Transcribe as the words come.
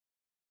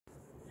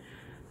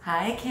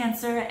Hi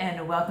Cancer,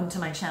 and welcome to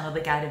my channel,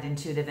 The Guided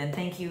Intuitive, and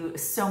thank you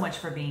so much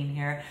for being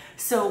here.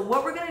 So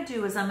what we're going to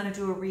do is I'm going to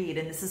do a read,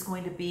 and this is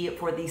going to be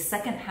for the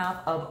second half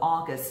of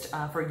August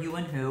for you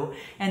and who,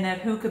 and that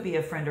who could be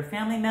a friend or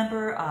family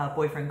member,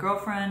 boyfriend,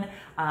 girlfriend,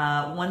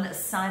 one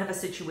side of a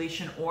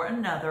situation or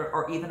another,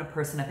 or even a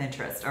person of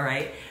interest, all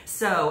right?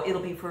 So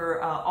it'll be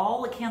for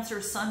all the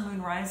Cancer, Sun,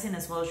 Moon, Rising,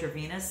 as well as your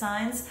Venus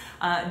signs.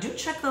 Do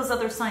check those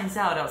other signs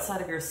out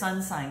outside of your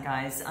Sun sign,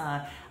 guys.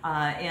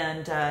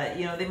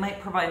 You know, they might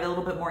provide a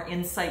little bit more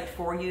insight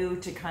for you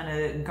to kind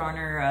of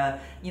garner,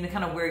 you know,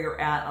 kind of where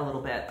you're at a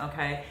little bit,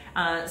 okay?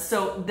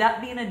 So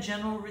that being a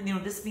general, you know,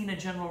 this being a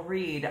general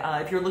read,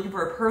 if you're looking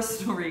for a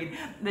personal read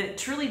that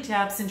truly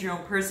taps into your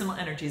own personal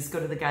energies, go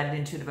to the Guided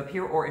Intuitive up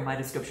here or in my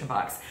description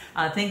box.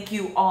 Thank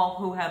you all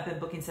who have been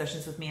booking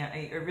sessions with me.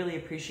 I really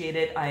appreciate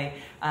it. I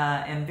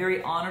am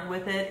very honored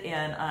with it,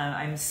 and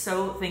I'm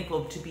so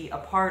thankful to be a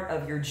part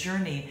of your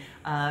journey.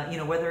 You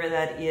know, whether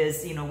that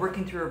is, you know,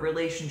 working through a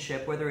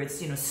relationship, whether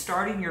it's, you know,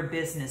 starting your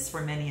business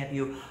for many of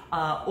you,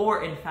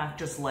 or in fact,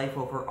 just life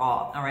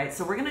overall. All right,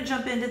 so we're going to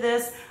jump into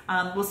this.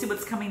 We'll see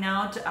what's coming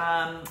out,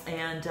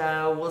 and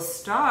we'll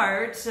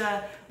start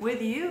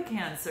with you,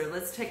 Cancer.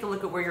 Let's take a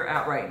look at where you're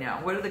at right now.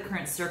 What are the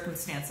current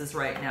circumstances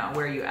right now?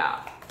 Where are you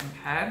at?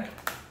 Okay.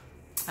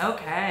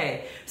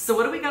 Okay, so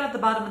what do we got at the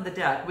bottom of the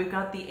deck? We've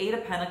got the Eight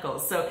of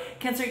Pentacles. So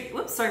Cancer,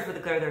 whoops, sorry for the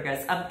glare there,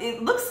 guys.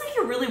 It looks like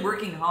you're really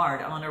working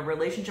hard on a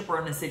relationship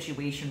or on a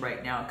situation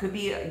right now. It could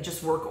be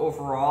just work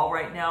overall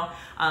right now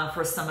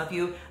for some of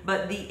you.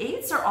 But the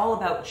eights are all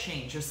about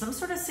change. There's some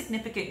sort of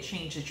significant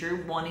change that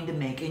you're wanting to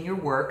make in your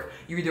work.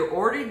 You're either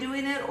already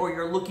doing it or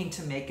you're looking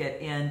to make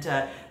it. And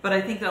but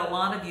I think that a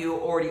lot of you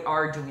already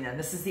are doing it.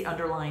 This is the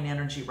underlying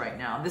energy right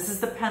now. This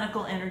is the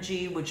Pentacle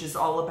energy, which is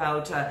all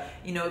about,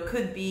 you know, it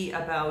could be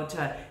about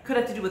could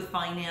have to do with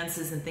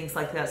finances and things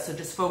like that. So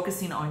just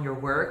focusing on your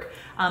work.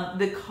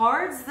 The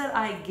cards that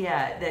I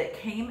get that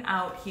came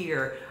out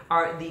here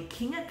are the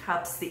King of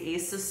Cups, the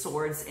Ace of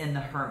Swords, and the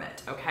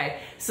Hermit, okay?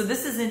 So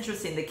this is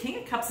interesting. The King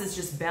of Cups is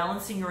just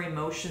balancing your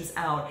emotions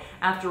out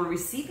after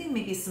receiving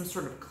maybe some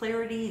sort of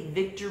clarity,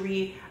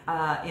 victory,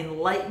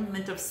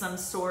 enlightenment of some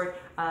sort,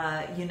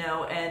 you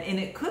know, and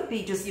it could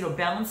be just, you know,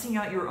 balancing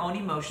out your own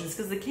emotions,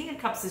 because the King of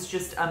Cups is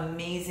just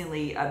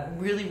amazingly,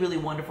 really, really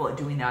wonderful at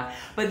doing that.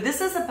 But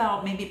this is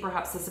about maybe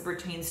perhaps this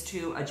pertains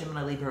to a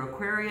Gemini, Libra,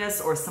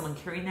 Aquarius, or someone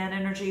carrying that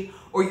energy,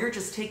 or you're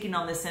just taking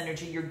on this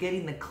energy, you're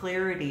getting the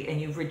clarity,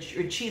 and you've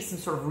achieved some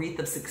sort of wreath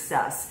of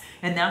success.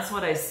 And that's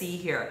what I see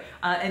here.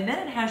 And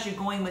then it has you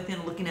going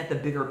within looking at the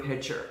bigger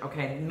picture,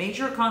 okay?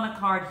 Major Arcana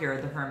card here,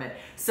 the Hermit.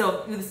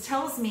 So this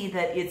tells me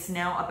that it's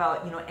now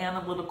about, you know,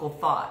 analytical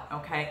thought,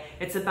 okay?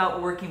 It's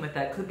about working with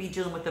that. Could be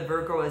dealing with the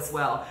Virgo as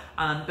well.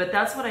 But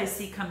that's what I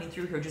see coming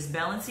through here, just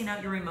balancing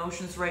out your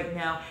emotions right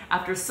now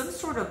after some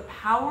sort of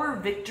power,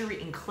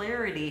 victory, and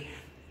clarity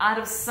out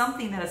of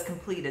something that has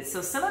completed.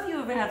 So some of you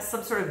have had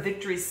some sort of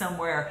victory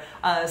somewhere,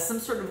 some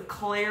sort of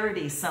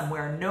clarity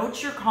somewhere.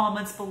 Note your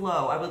comments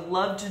below. I would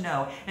love to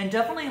know. And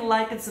definitely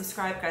like and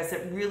subscribe, guys.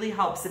 It really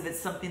helps if it's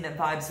something that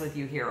vibes with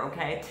you here,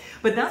 okay?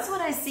 But that's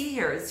what I see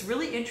here. It's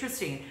really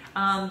interesting.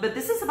 But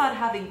this is about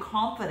having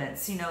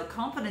confidence, you know,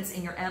 confidence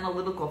in your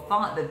analytical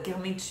thought, that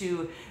coming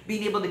to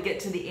being able to get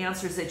to the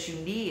answers that you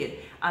need.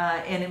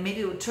 And it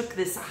maybe it took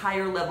this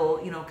higher level,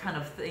 you know, kind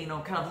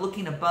of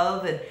looking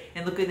above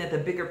and looking at the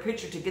bigger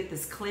picture to get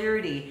this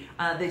clarity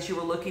that you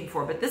were looking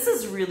for. But this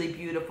is really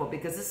beautiful,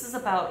 because this is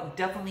about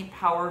definitely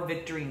power,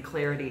 victory, and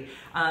clarity.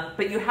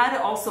 But you had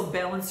to also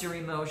balance your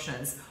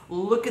emotions,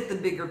 look at the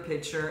bigger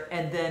picture,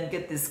 and then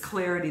get this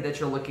clarity that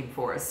you're looking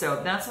for.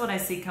 So that's what I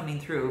see coming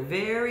through.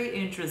 Very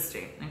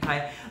interesting,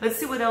 okay? Let's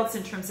see what else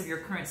in terms of your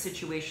current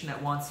situation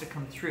that wants to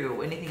come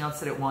through. Anything else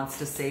that it wants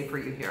to say for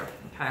you here,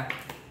 okay?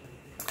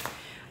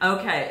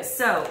 Okay,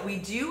 so we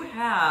do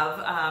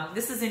have,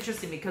 this is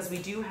interesting because we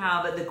do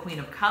have the Queen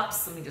of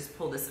Cups. Let me just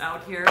pull this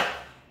out here,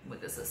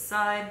 move this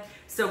aside.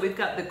 So we've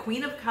got the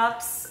Queen of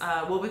Cups,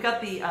 well, we've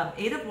got the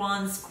Eight of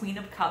Wands, Queen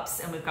of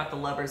Cups, and we've got the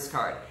Lovers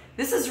card.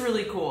 This is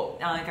really cool,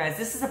 guys.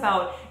 This is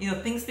about, you know,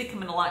 things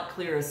becoming a lot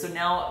clearer. So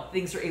now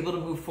things are able to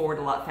move forward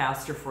a lot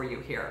faster for you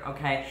here,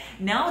 okay?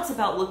 Now it's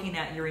about looking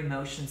at your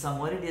emotions on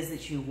what it is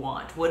that you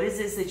want. What is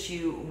this that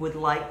you would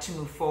like to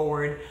move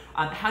forward,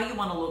 how you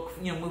want to look,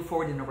 you know, move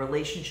forward in a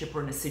relationship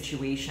or in a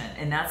situation.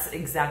 And that's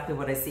exactly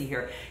what I see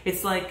here.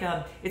 It's like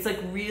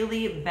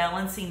really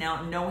balancing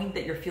out, knowing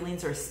that your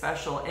feelings are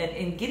special,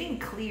 and getting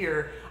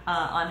clear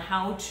on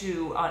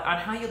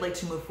how you'd like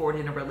to move forward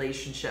in a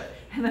relationship.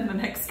 And then the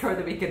next card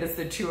that we get is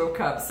the Two of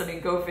Cups. I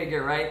mean, go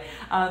figure, right?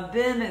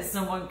 Then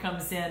someone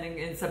comes in and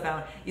it's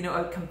about, you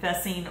know,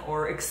 confessing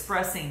or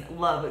expressing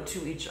love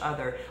to each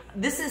other.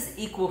 This is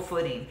equal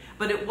footing,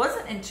 but it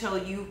wasn't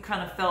until you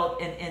kind of felt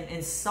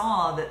and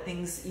saw that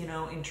things, you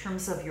know, in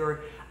terms of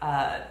your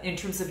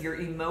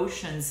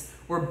emotions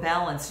were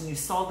balanced, and you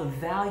saw the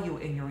value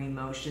in your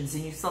emotions,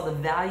 and you saw the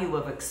value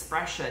of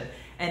expression,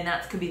 and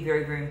that could be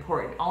very, very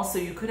important. Also,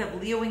 you could have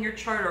Leo in your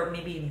chart, or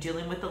maybe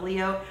dealing with the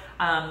Leo,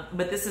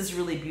 but this is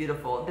really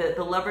beautiful.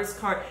 The Lover's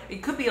card,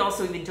 it could be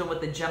also even dealing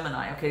with the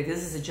Gemini, okay?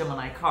 This is a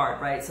Gemini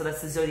card, right? So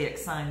that's the zodiac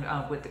sign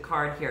with the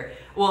card here.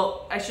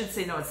 Well, I should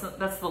say, no, it's not,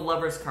 that's the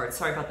Lover's card.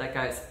 Sorry about that,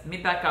 guys. Let me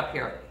back up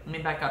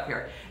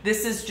here.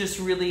 This is just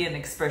really an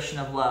expression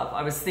of love.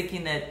 I was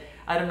thinking that,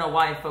 I don't know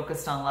why I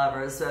focused on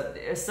lovers.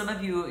 Some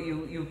of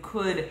you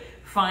could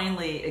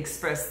finally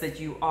express that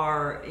you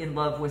are in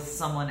love with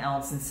someone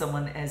else and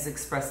someone is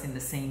expressing the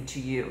same to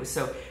you.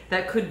 So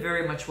that could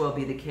very much well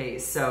be the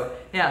case. So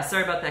yeah,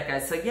 sorry about that,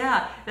 guys. So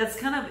yeah, that's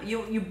kind of,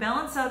 you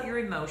balance out your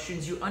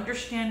emotions, you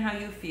understand how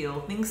you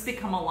feel, things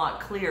become a lot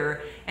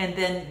clearer, and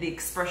then the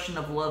expression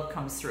of love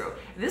comes through.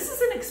 This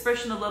is an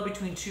expression of love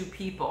between two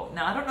people.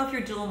 Now, I don't know if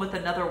you're dealing with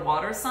another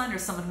water sign or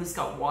someone who's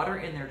got water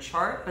in their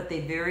chart, but they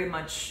very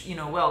much,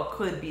 well,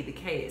 could be the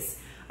case.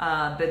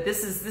 But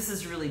this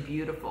is really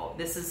beautiful.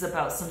 This is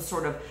about some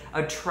sort of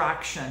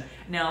attraction.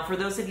 Now, for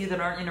those of you that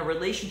aren't in a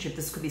relationship,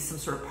 this could be some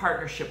sort of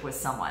partnership with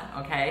someone,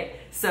 okay?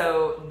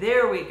 So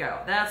there we go.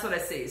 That's what I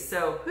see.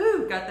 So,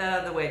 whew, got that out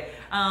of the way.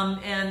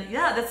 And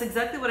yeah, that's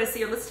exactly what I see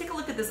here. Let's take a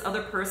look at this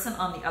other person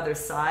on the other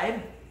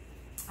side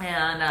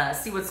and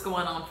see what's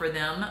going on for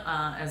them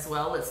as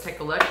well. Let's take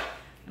a look.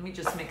 Let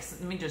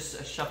me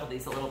just shuffle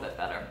these a little bit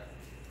better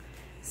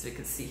so you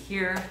can see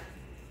here.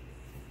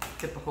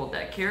 Get the whole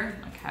deck here.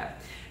 Okay.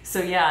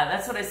 So yeah,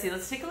 that's what I see.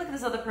 Let's take a look at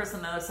this other person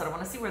on the other side. I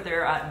want to see where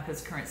they're at in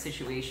his current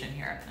situation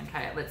here.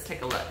 Okay, let's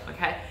take a look.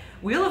 Okay.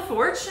 Wheel of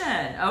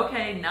Fortune.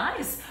 Okay,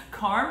 nice.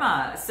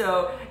 Karma.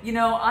 So,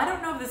 I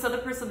don't know if this other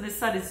person on this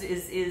side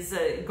is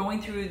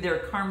going through their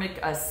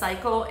karmic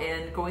cycle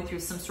and going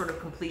through some sort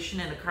of completion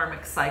in a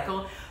karmic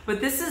cycle,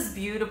 but this is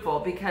beautiful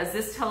because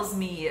this tells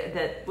me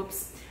that,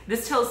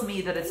 this tells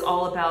me that it's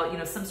all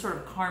about, some sort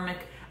of karmic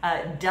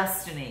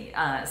destiny,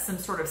 some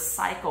sort of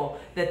cycle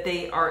that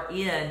they are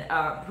in,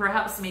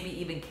 perhaps maybe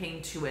even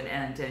came to an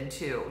end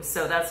too.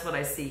 So that's what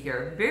I see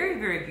here. Very,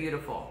 very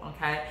beautiful,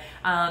 okay?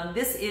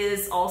 This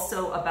is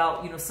also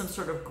about, some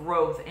sort of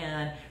growth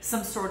and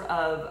some sort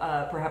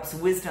of perhaps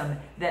wisdom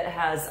that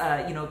has,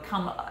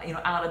 come,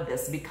 out of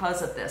this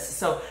because of this.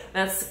 So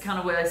that's kind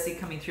of what I see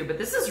coming through, but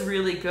this is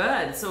really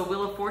good. So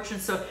Wheel of Fortune,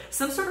 so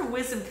some sort of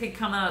wisdom could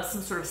come out of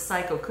some sort of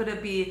cycle. Could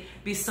it be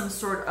some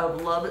sort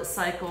of love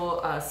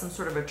cycle, some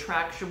sort of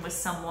attraction with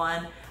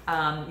someone?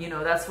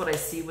 That's what I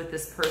see with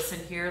this person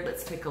here.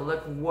 Let's take a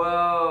look.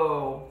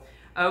 Whoa.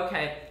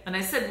 Okay, and I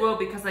said whoa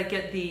because I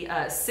get the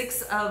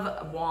Six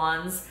of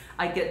Wands,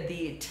 I get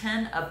the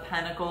 10 of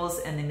Pentacles,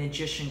 and the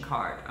Magician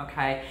card,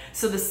 okay?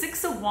 So the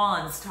Six of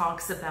Wands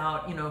talks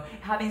about,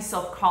 having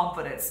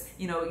self-confidence,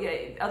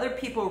 other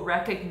people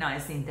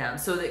recognizing them.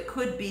 So that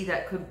could be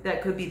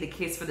the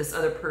case for this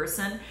other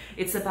person.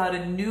 It's about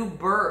a new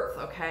birth,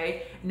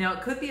 okay? Now,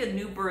 it could be a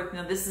new birth.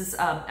 Now, this is,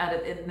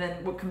 and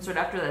then what comes right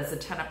after that is the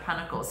 10 of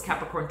Pentacles,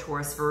 Capricorn,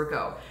 Taurus,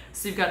 Virgo.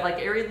 So you've got like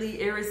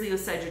Aries, Leo,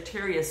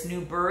 Sagittarius,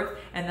 new birth,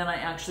 and then I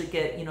actually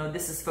get,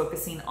 this is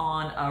focusing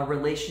on a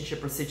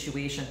relationship or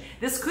situation.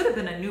 This could have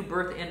been a new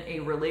birth in a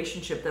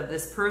relationship that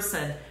this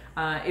person,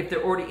 if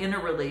they're already in a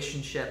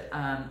relationship,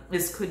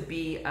 this could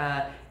be,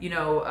 them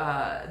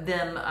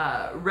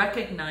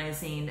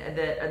recognizing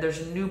that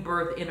there's a new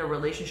birth in a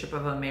relationship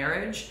of a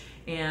marriage,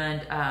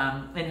 and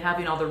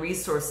having all the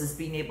resources,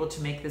 being able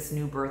to make this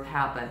new birth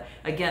happen.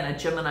 Again, a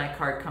Gemini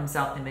card comes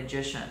out, the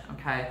Magician,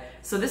 okay?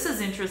 So this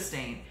is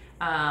interesting.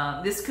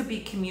 This could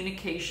be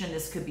communication,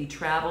 this could be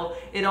travel.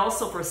 It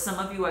also, for some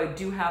of you, I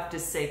do have to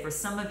say, for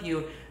some of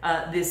you,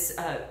 this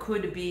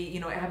could be,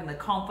 having the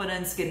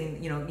confidence,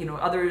 getting,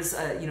 others,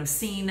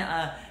 seeing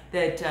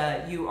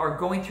that you are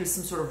going through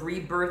some sort of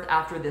rebirth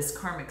after this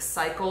karmic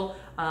cycle.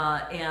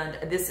 And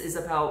this is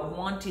about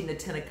wanting the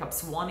 10 of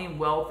Cups, wanting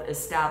wealth,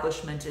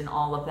 establishment, and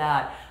all of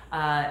that.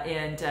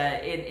 And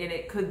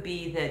it could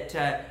be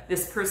that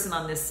this person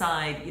on this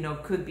side,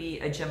 could be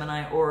a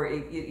Gemini, or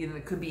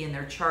it could be in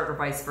their chart, or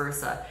vice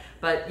versa.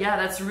 But yeah,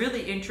 that's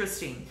really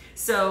interesting.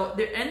 So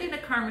they're ending a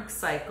karmic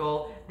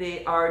cycle.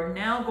 They are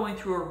now going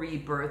through a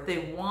rebirth.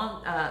 They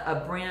want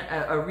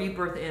a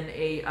rebirth in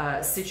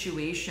a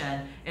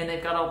situation, and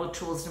they've got all the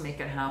tools to make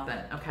it happen.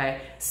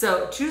 Okay,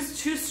 so two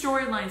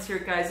storylines here,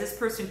 guys. This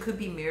person could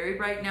be married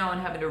right now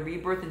and having a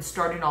rebirth and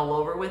starting all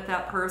over with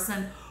that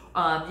person.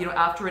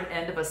 After an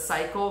end of a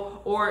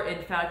cycle, or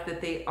in fact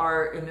that they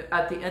are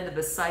at the end of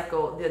a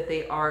cycle, that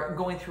they are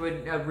going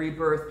through a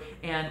rebirth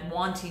and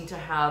wanting to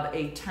have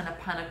a 10 of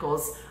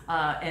Pentacles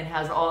and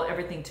has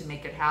everything to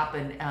make it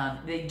happen.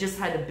 They just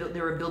had to build, they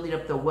were building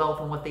up the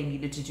wealth and what they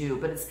needed to do,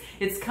 but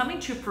it's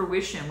coming to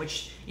fruition,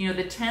 which,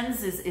 the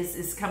tens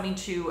is coming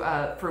to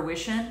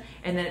fruition,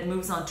 and then it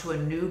moves on to a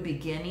new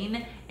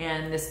beginning,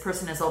 and this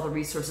person has all the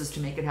resources to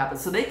make it happen.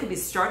 So they could be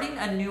starting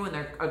anew in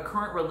a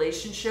current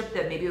relationship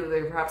that maybe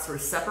they perhaps were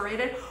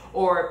separated,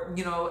 or,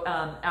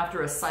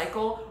 after a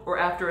cycle,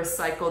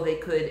 they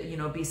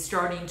could, be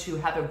starting to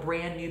have a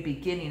brand new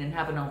beginning and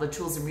having all the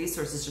tools and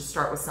resources to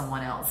start with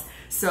someone else.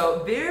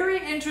 So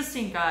very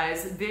interesting,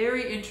 guys,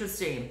 very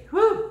interesting.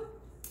 Whew.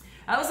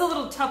 That was a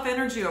little tough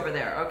energy over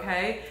there,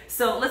 okay?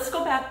 So let's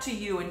go back to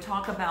you and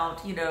talk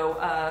about, you know,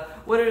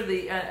 what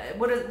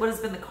has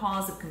been the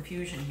cause of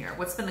confusion here?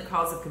 What's been the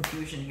cause of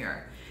confusion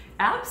here?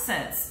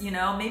 Absence, you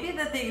know, maybe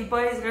that you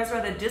guys are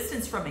at a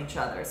distance from each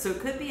other. So it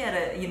could be at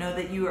a, you know,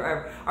 that you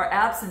are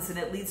absence and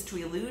it leads to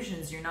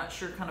illusions. You're not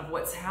sure kind of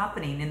what's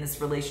happening in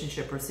this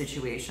relationship or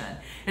situation.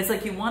 It's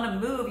like you want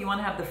to move, you want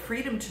to have the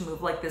freedom to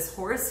move like this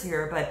horse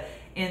here, but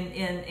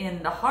in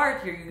the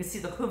heart here, you can see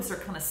the hooves are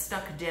kind of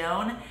stuck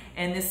down,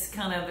 and this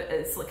kind of,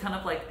 it's kind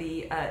of like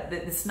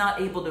it's not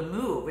able to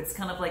move. It's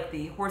kind of like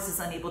the horse is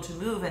unable to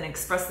move and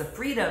express the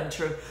freedom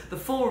to the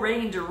full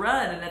rein to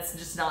run, and that's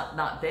just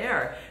not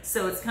there.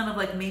 So it's kind of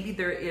like maybe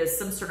there is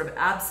some sort of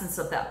absence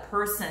of that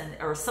person,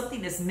 or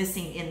something is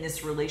missing in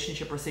this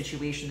relationship or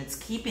situation that's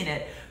keeping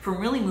it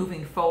from really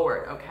moving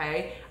forward,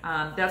 okay?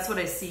 That's what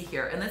I see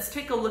here. And let's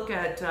take a look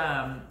at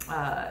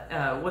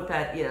what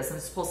that is.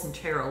 Let's pull some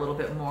tarot a little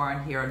bit more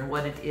on here and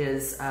what it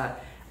is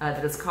that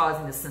is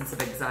causing this sense of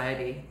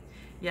anxiety.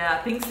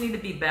 Yeah, things need to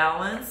be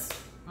balanced.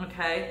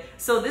 Okay,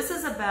 so this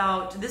is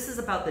about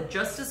the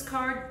Justice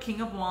card, King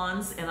of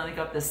Wands, and then I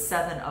got the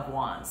Seven of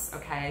Wands.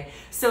 Okay,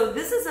 so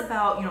this is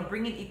about, you know,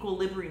 bringing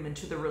equilibrium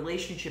into the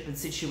relationship and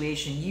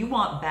situation. You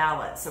want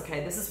balance.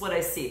 Okay, this is what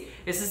I see.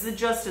 This is the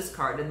Justice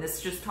card, and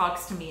this just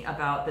talks to me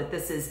about that.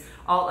 This is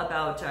all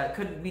about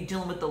could be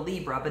dealing with the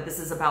Libra, but this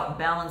is about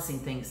balancing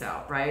things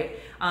out, right?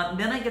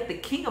 Then I get the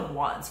King of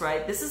Wands,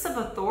 right? This is of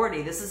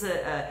authority. This is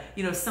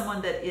you know,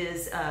 someone that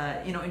is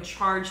you know, in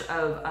charge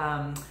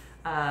of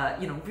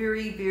you know,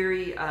 very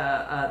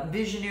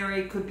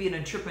visionary. Could be an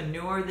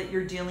entrepreneur that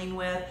you're dealing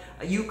with.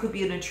 You could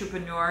be an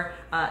entrepreneur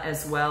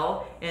as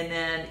well, and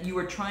then you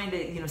are trying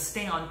to, you know,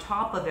 stay on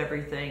top of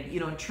everything,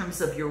 you know, in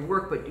terms of your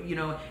work. But you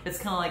know, it's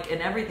kind of like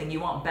in everything, you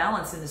want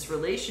balance in this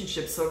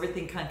relationship, so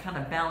everything can kind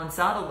of balance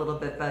out a little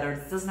bit better.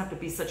 It doesn't have to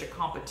be such a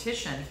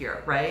competition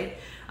here, right?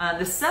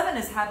 The Seven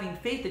is having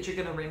faith that you're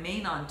going to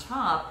remain on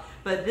top.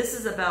 But this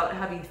is about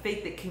having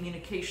faith that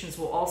communications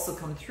will also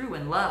come through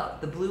in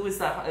love. The blue is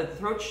the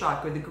throat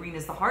chakra, the green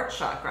is the heart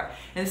chakra.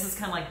 And this is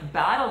kind of like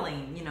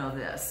battling, you know,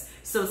 this.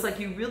 So it's like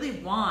you really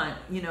want,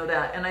 you know,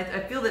 that. And I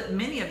feel that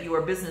many of you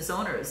are business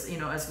owners, you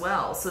know, as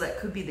well. So that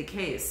could be the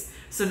case.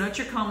 So note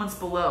your comments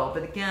below.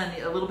 But again,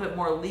 a little bit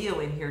more Leo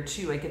in here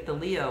too. I get the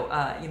Leo,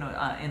 you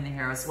know, in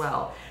here as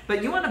well.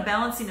 But you want a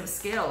balancing of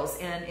scales.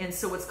 And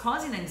so what's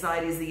causing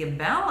anxiety is the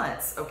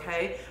imbalance,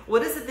 okay?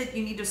 What is it that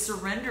you need to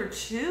surrender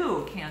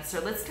to,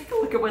 Cancer? Let's take a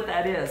look at what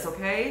that is,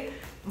 okay?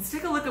 Let's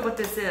take a look at what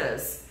this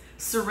is.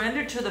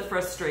 Surrender to the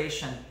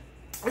frustration.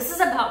 This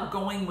is about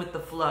going with the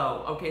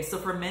flow, okay? So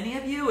for many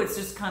of you, it's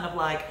just kind of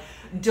like,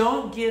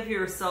 don't give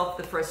yourself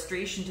the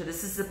frustration to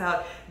this. This is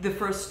about the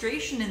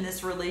frustration in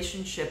this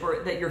relationship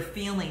or that you're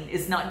feeling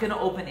is not going to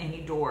open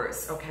any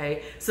doors,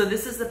 okay? So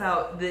this is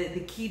about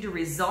the key to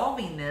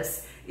resolving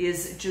this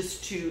is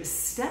just to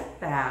step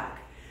back,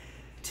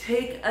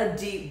 take a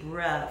deep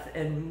breath,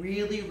 and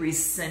really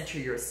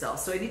recenter yourself.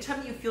 So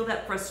anytime you feel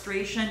that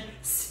frustration,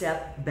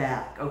 step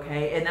back,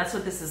 okay? And that's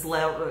what this is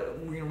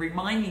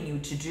reminding you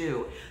to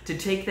do, to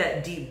take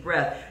that deep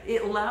breath.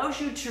 It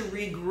allows you to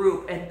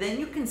regroup, and then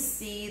you can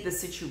see the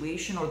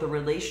situation or the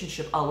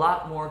relationship a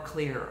lot more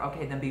clear,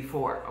 okay, than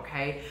before,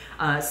 okay?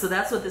 So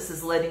that's what this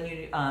is letting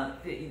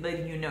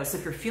you know. So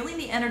if you're feeling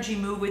the energy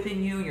move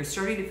within you, and you're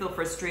starting to feel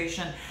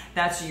frustration,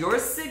 that's your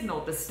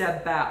signal to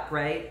step back,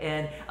 right?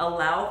 And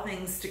allow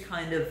things to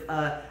kind of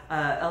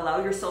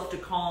allow yourself to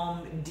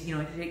calm, you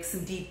know, take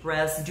some deep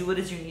breaths, do what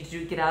it is you need to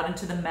do, get out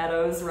into the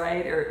meadows,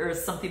 right? Or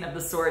something of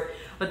the sort.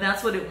 But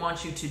that's what it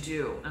wants you to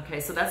do, okay?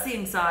 So that's the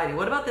anxiety.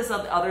 What about this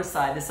other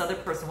side, this other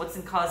person? What's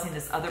causing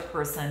this other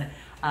person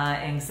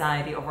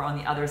anxiety over on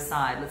the other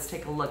side? Let's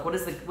take a look. What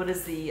is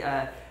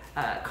the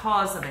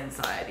cause of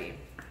anxiety?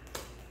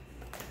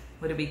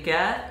 What do we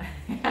get?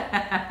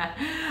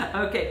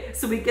 Okay,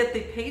 so we get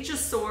the Page of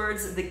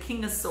Swords, the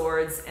King of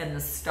Swords, and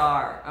the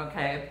Star,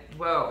 okay?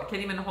 Whoa, I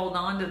can't even hold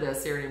on to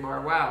this here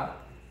anymore, wow.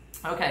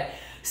 Okay,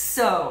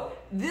 so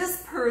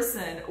this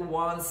person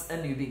wants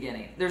a new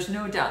beginning. There's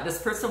no doubt.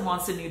 This person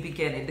wants a new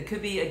beginning. It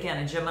could be,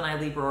 again, a Gemini,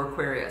 Libra, or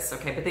Aquarius,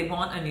 okay? But they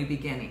want a new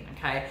beginning,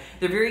 okay?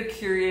 They're very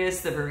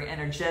curious. They're very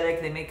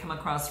energetic. They may come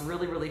across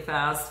really, really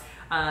fast,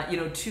 you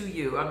know, to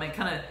you. I mean,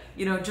 kind of,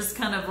 you know, just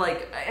kind of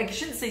like, I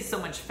shouldn't say so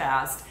much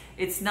fast.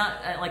 It's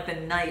not like the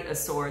Knight of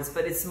Swords,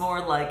 but it's more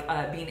like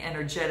being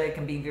energetic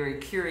and being very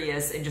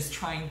curious and just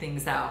trying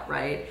things out,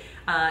 right?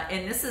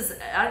 And this is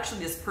actually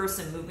this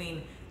person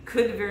moving,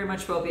 could very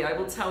much well be, I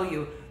will tell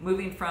you,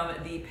 moving from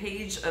the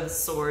Page of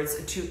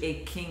Swords to a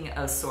King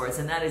of Swords.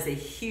 And that is a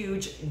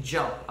huge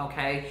jump,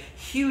 okay?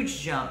 Huge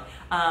jump.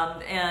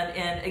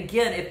 And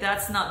again, if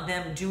that's not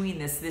them doing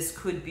this, this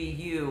could be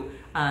you,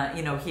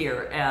 you know,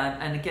 here.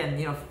 And again,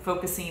 you know,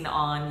 focusing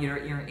on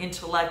your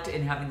intellect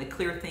and having the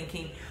clear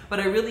thinking. But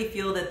I really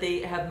feel that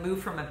they have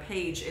moved from a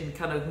page and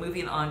kind of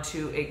moving on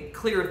to a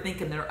clearer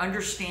thinking. They're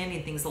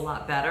understanding things a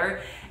lot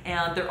better.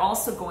 And they're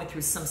also going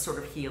through some sort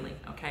of healing,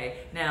 okay?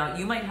 Now,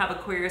 you might have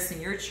Aquarius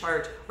in your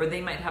chart, or they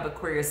might have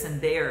Aquarius in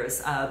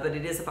theirs, but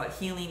it is about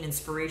healing,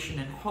 inspiration,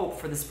 and hope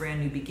for this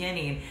brand new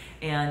beginning,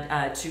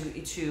 and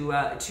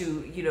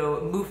to you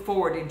know, move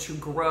forward and to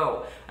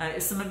grow.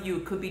 Some of you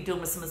could be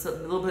dealing with someone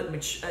a little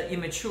bit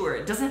immature.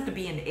 It doesn't have to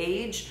be an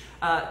age.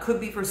 Could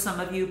be for some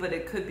of you, but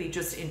it could be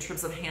just in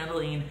terms of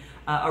handling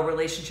a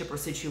relationship or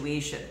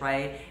situation,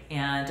 right?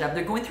 And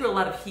they're going through a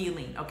lot of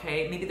healing,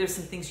 okay? Maybe there's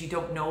some things you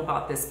don't know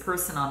about this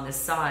person on this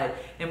side,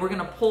 and we're going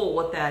to pull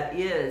what that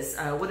is.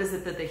 What is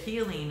it that the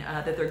healing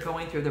that they're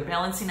going through? They're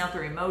balancing out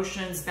their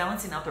emotions,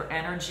 balancing out their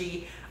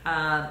energy,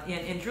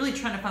 and really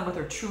trying to find what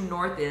their true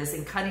north is,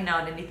 and cutting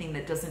out anything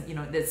that doesn't, you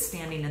know, that's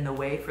standing in the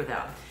way for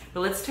them.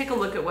 But let's take a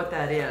look at what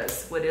that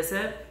is. What is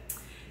it?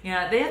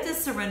 Yeah, they have to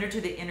surrender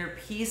to the inner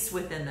peace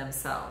within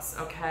themselves,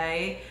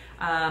 okay?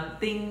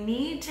 They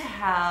need to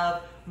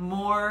have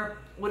more,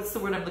 what's the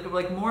word I'm looking for,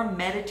 like more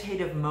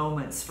meditative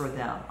moments for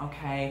them,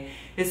 okay?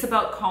 It's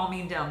about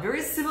calming down.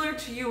 Very similar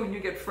to you when you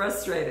get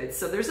frustrated.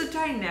 So there's a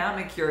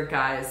dynamic here,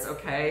 guys,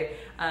 okay?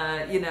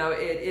 You know,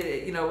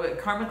 you know,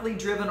 karmically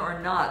driven or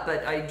not,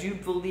 but I do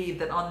believe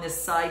that on this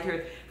side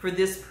here, for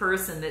this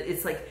person, that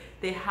it's like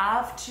they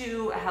have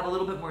to have a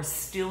little bit more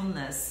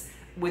stillness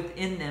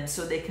within them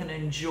so they can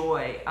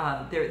enjoy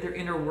their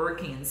inner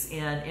workings,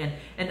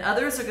 and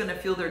others are going to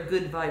feel their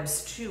good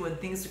vibes too, and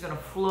things are going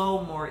to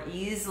flow more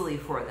easily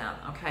for them,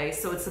 okay?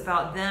 So it's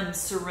about them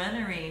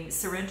surrendering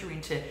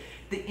to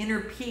the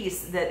inner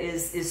peace that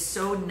is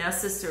so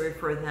necessary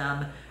for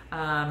them,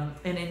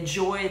 and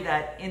enjoy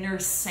that inner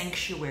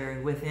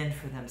sanctuary within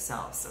for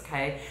themselves,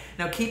 okay?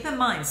 Now keep in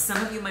mind,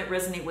 some of you might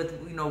resonate with,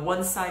 you know,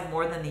 one side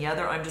more than the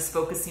other. I'm just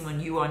focusing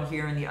on you on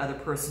here and the other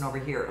person over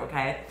here,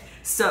 okay?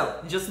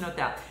 So just note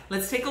that.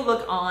 Let's take a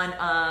look on,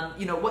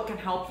 you know, what can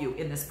help you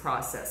in this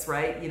process,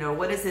 right? You know,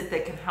 what is it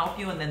that can help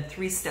you? And then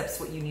 3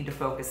 steps, what you need to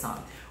focus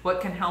on.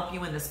 What can help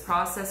you in this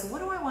process? What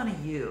do I want to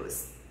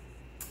use?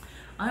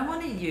 I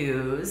want to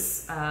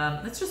use,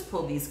 let's just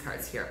pull these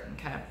cards here,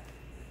 okay?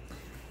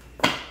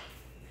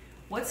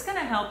 What's going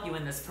to help you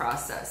in this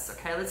process?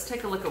 Okay, let's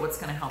take a look at what's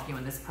going to help you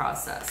in this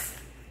process.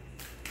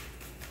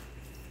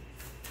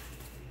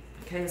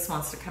 Okay, this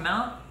wants to come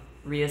out.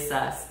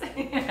 Reassess.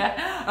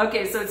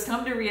 Okay, so it's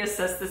time to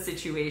reassess the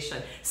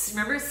situation.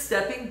 Remember,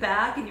 stepping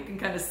back and you can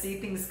kind of see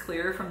things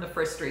clearer from the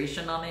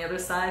frustration on the other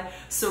side.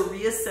 So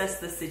reassess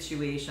the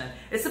situation.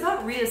 It's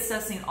about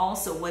reassessing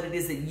also what it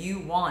is that you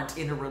want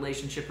in a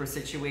relationship or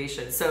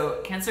situation.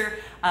 So Cancer,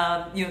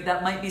 you know,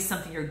 that might be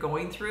something you're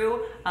going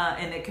through,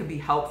 and it could be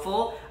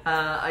helpful.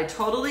 I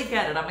totally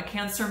get it. I'm a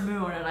Cancer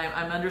moon, and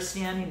I'm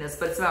understanding this,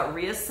 but it's about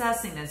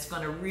reassessing. It's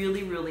going to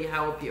really, really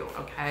help you,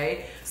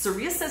 okay? So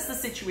reassess the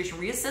situation,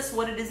 reassess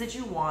what it is that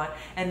you want,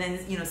 and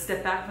then, you know,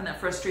 step back from that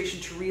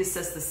frustration to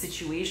reassess the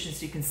situation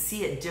so you can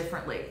see it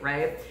differently,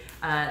 right?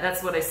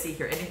 That's what I see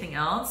here. Anything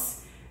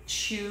else?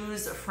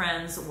 Choose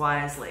friends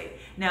wisely.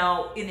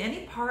 Now, in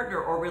any partner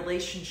or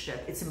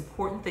relationship, it's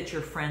important that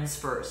you're friends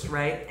first,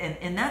 right?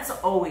 And that's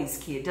always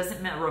key. It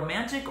doesn't matter,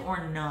 romantic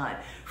or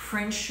not.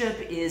 Friendship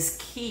is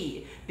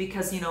key,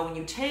 because, you know, when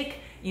you take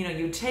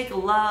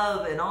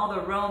love and all the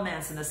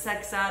romance and the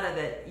sex out of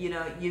it, you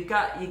know, you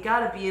got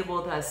to be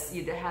able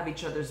to have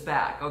each other's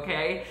back,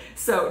 okay?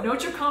 So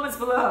note your comments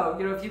below,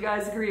 you know, if you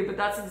guys agree, but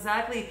that's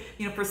exactly,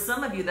 you know, for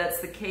some of you that's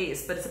the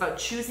case, but it's about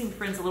choosing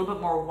friends a little bit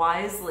more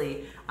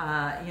wisely,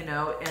 you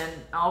know, and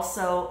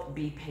also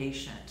be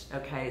patient,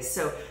 okay?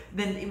 So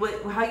then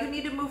how you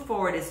need to move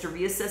forward is to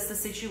reassess the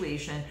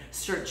situation,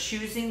 start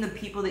choosing the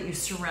people that you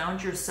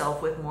surround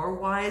yourself with more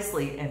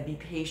wisely, and be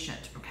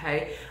patient,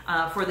 okay?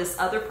 For this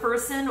other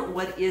person,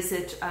 what is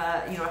it,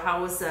 you know,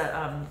 how is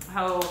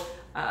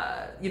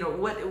you know,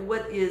 what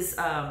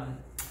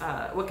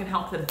can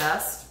help them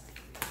best?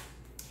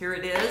 Here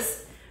it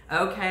is.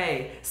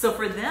 Okay, so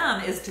for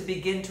them is to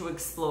begin to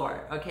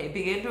explore. Okay,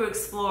 begin to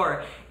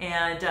explore,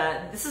 and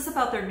this is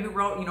about their new,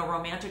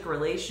 romantic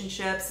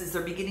relationships. Is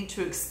they're beginning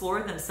to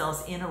explore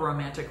themselves in a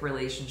romantic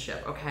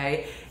relationship.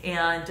 Okay,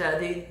 and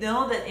they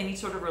know that any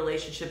sort of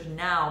relationship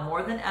now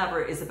more than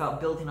ever is about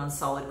building on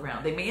solid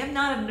ground. They may have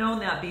not have known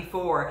that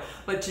before,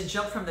 but to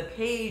jump from the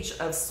Page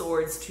of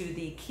Swords to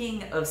the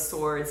King of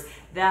Swords,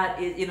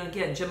 that is, you know,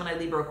 again, Gemini,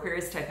 Libra,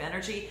 Aquarius type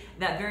energy,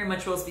 that very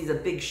much will be a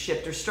big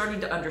shift. They're starting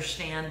to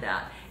understand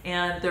that.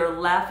 And they're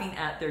laughing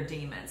at their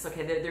demons.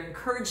 Okay, they're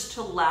encouraged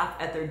to laugh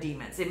at their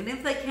demons. Even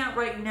if they can't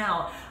right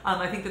now,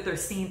 I think that they're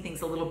seeing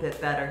things a little bit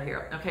better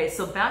here. Okay,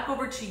 so back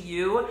over to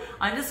you.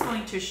 I'm just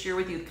going to share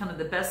with you kind of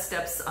the best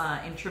steps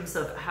in terms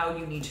of how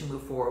you need to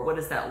move forward. What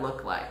does that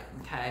look like?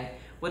 Okay,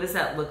 what does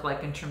that look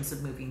like in terms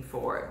of moving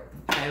forward?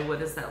 Okay, what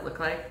does that look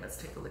like? Let's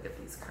take a look at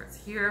these cards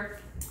here.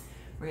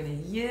 We're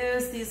going to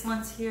use these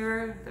ones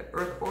here, the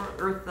Earth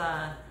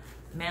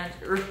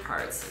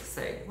cards.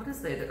 Say, what is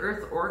they? The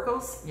Earth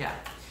oracles? Yeah.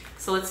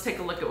 So let's take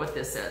a look at what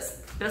this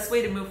is. Best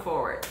way to move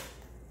forward.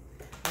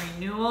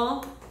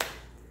 Renewal.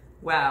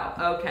 Wow.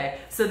 Okay.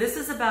 So this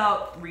is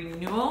about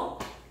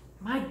renewal.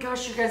 My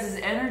gosh, you guys'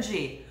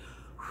 energy.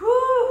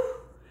 Whew.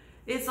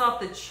 It's off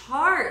the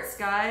charts,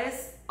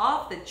 guys.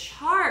 off the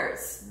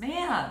charts,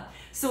 man.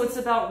 So it's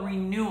about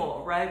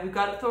renewal, right? We've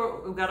got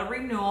a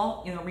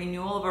renewal,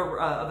 renewal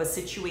of a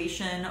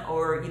situation,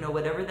 or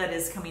whatever that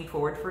is coming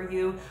forward for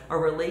you, a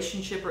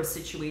relationship or a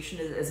situation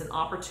is an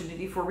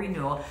opportunity for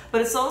renewal.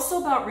 But it's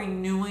also about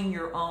renewing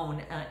your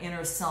own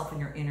inner self and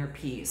your inner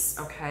peace.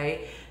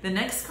 Okay. The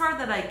next card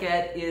that I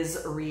get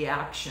is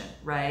reaction,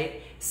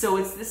 right? So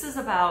this is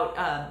about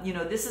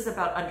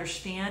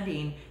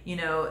understanding,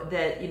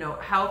 that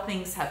how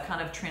things have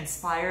kind of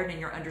transpired, and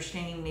you're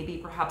understanding maybe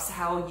perhaps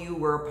how you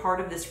were a part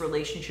of this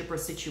relationship or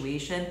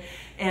situation,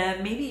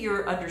 and maybe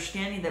you're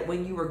understanding that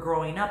when you were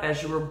growing up,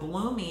 as you were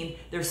blooming,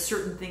 there's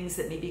certain things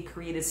that maybe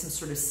created some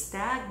sort of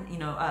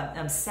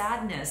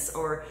sadness,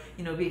 or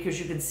because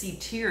you can see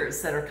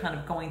tears that are kind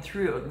of going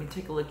through. Let me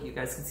take a look. You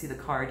guys can see the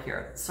card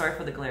here. Sorry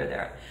for the glare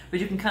there, but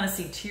you can kind of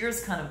see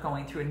tears kind of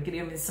going through and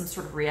getting some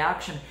sort of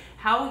reaction.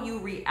 How you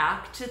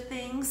react to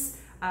things,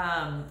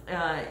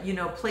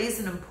 plays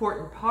an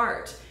important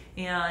part.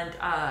 And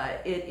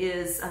it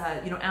is,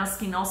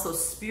 asking also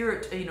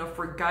spirit,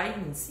 for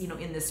guidance,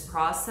 in this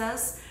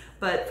process.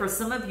 But for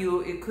some of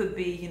you, it could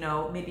be,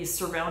 maybe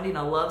surrounding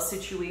a love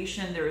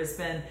situation. There has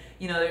been,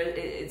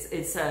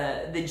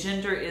 the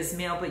gender is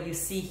male, but you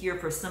see here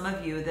for some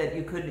of you that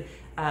you could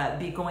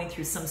be going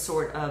through some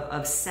sort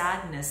of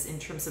sadness in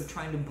terms of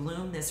trying to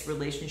bloom this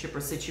relationship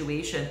or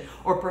situation,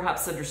 or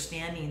perhaps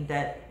understanding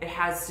that it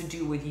has to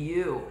do with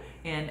you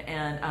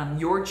and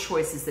your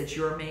choices that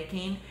you're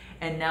making.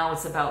 And now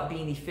it's about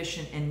being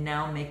efficient and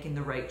now making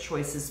the right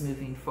choices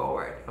moving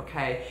forward,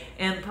 okay?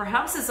 And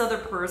perhaps this other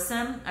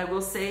person, I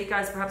will say,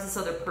 guys, perhaps this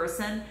other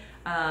person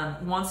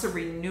wants a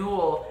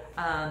renewal,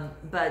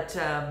 but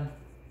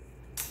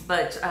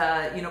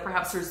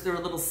perhaps they're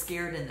a little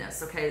scared in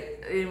this, okay?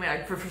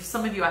 Anyway, for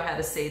some of you, I had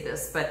to say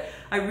this, but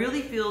I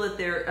really feel that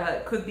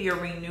there could be a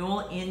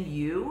renewal in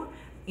you,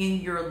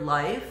 in your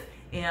life,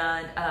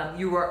 and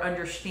you are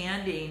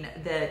understanding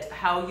that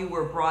how you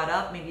were brought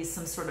up, maybe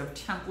some sort of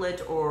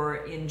template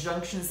or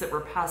injunctions that were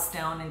passed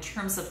down in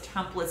terms of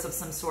templates of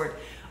some sort,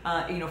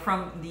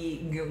 from the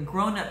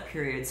grown-up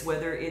periods,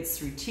 whether it's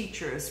through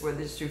teachers,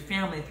 whether it's through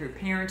family, through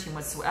parenting,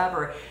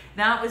 whatsoever.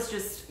 That was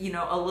just,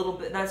 a little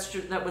bit,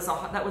 that was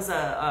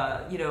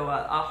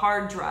a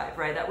hard drive,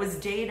 right? That was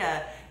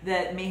data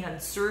that may have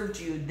served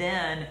you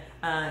then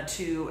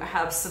to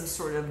have some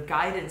sort of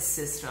guidance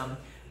system.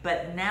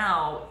 But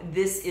now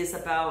this is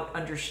about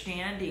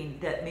understanding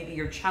that maybe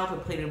your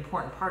childhood played an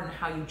important part in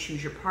how you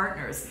choose your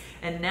partners.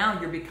 And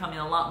now you're becoming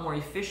a lot more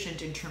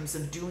efficient in terms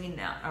of doing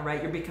that, all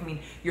right?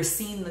 You're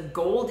seeing the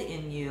gold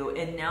in you,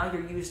 and now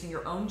you're using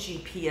your own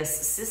GPS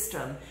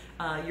system,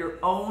 your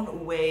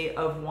own way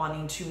of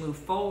wanting to move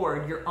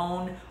forward, your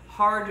own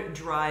hard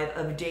drive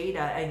of data,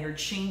 and you're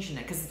changing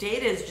it, because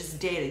data is just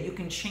data. You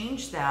can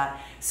change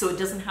that so it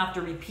doesn't have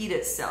to repeat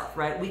itself,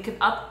 right? We can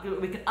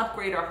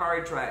upgrade our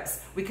hard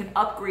drives. We can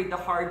upgrade the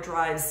hard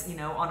drives,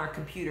 on our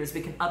computers.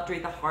 We can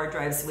upgrade the hard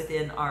drives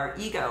within our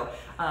ego,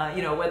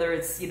 whether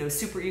it's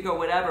super ego,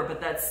 whatever.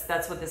 But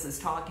that's what this is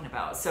talking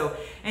about. So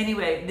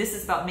anyway, this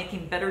is about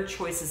making better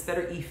choices,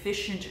 better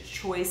efficient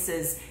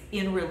choices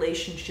in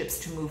relationships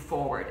to move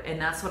forward, and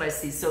that's what I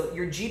see. So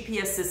your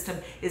GPS system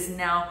is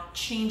now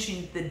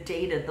changing the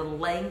data, the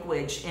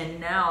language, and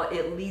now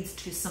it leads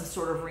to some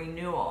sort of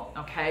renewal.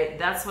 Okay,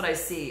 that's what I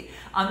see.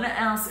 I'm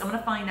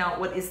gonna find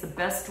out what is the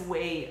best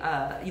way,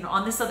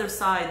 on this other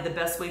side, the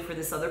best way for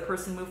this other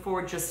person to move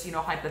forward, just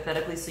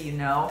hypothetically, so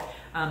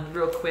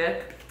real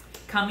quick.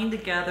 Coming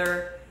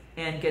together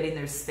and getting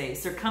their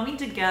space. They're coming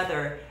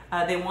together.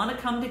 They want to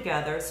come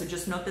together, so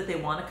just note that they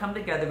want to come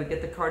together. We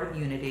get the card of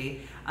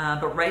unity.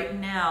 But right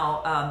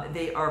now,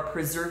 they are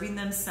preserving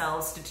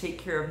themselves to take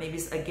care of maybe,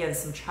 again,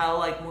 some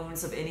childlike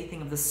wounds of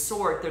anything of the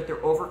sort that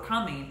they're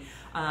overcoming,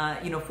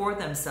 for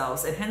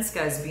themselves. And hence,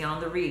 guys,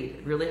 beyond the read,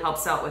 it really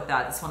helps out with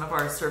that. It's one of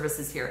our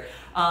services here.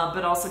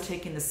 But also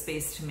taking the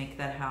space to make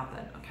that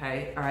happen,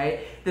 okay? All right?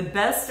 The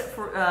best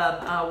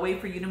way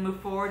for you to move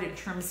forward in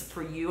terms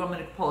for you, I'm going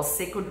to pull a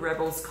Sacred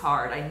Rebels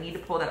card. I need to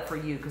pull that for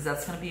you because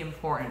that's going to be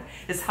important.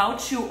 Is how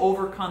to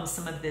overcome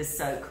some of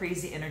this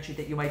crazy energy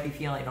that you might be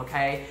feeling,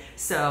 okay?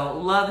 So,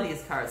 love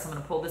these cards. I'm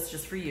going to pull this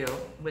just for you.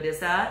 What is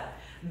that?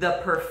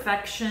 The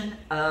perfection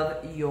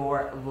of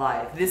your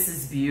life. This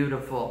is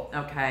beautiful,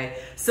 okay?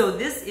 So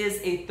this is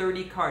a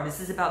 30 card. This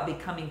is about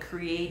becoming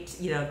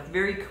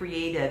very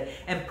creative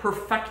and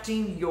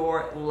perfecting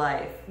your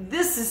life.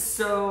 This is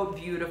so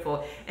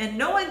beautiful. And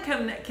no one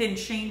can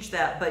change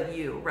that but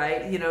you,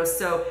 right?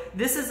 So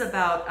this is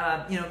about,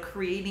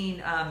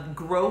 creating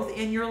growth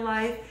in your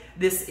life.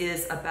 This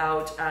is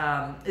about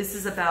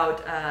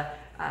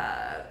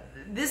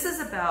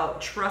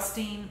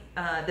trusting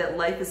that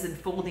life is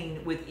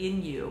unfolding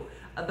within you,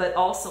 but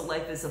also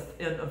life is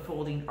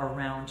unfolding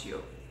around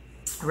you,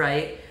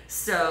 right?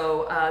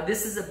 So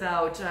this is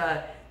about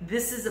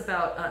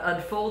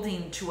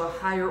unfolding to a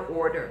higher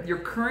order. You're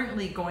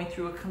currently going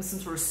through some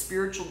sort of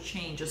spiritual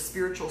change, a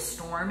spiritual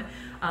storm,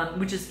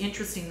 which is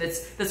interesting.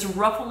 That's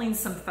ruffling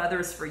some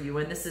feathers for you.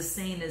 And this is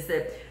saying is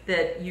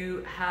that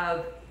you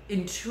have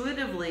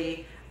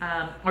intuitively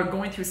are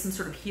going through some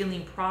sort of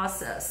healing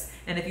process.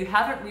 And if you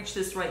haven't reached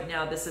this right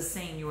now, this is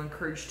saying you're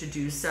encouraged to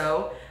do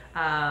so.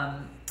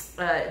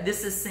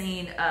 This is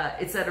saying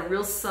it's at a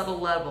real subtle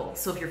level.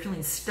 So if you're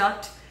feeling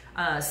stuck,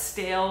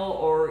 stale,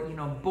 or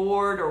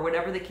bored, or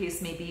whatever the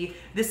case may be,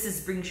 this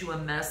brings you a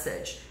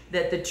message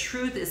that the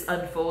truth is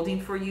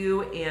unfolding for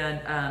you,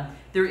 and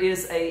there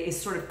is a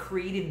sort of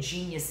creative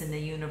genius in the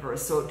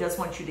universe. So it does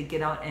want you to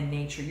get out in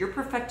nature. You're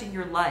perfecting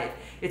your life.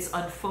 It's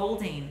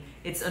unfolding.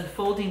 It's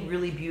unfolding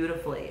really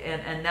beautifully,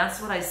 and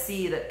that's what I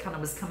see that kind of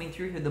was coming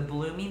through here. The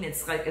blooming.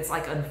 It's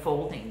like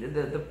unfolding.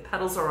 The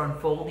petals are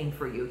unfolding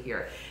for you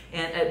here,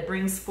 and it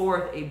brings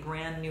forth a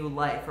brand new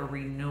life, a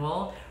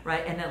renewal,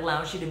 right? And it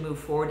allows you to move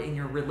forward in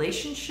your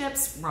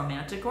relationships,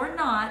 romantic or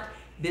not,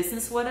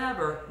 business,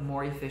 whatever,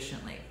 more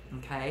efficiently.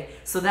 Okay,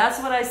 so that's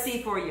what I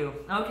see for you.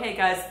 Okay,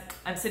 guys,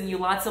 I'm sending you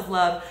lots of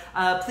love.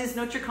 Please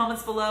note your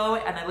comments below,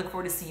 and I look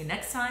forward to seeing you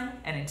next time.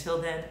 And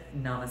until then,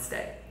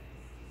 namaste.